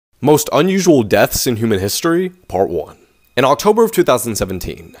Most unusual deaths in human history, Part 1. In October of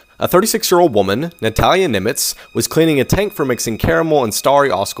 2017, a 36-year-old woman, Natalia Nimitz, was cleaning a tank for mixing caramel in Stary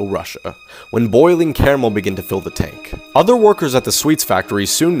Oskol, Russia, when boiling caramel began to fill the tank. Other workers at the sweets factory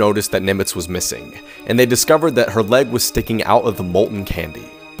soon noticed that Nimitz was missing, and they discovered that her leg was sticking out of the molten candy,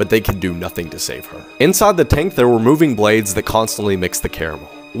 but they could do nothing to save her. Inside the tank, there were moving blades that constantly mixed the caramel.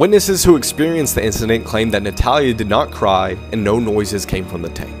 Witnesses who experienced the incident claimed that Natalia did not cry and no noises came from the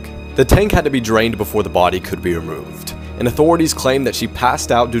tank. The tank had to be drained before the body could be removed, and authorities claimed that she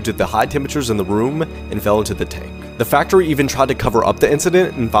passed out due to the high temperatures in the room and fell into the tank. The factory even tried to cover up the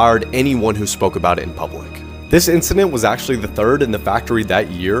incident and fired anyone who spoke about it in public. This incident was actually the third in the factory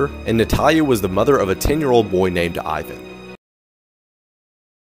that year, and Natalia was the mother of a 10-year-old boy named Ivan.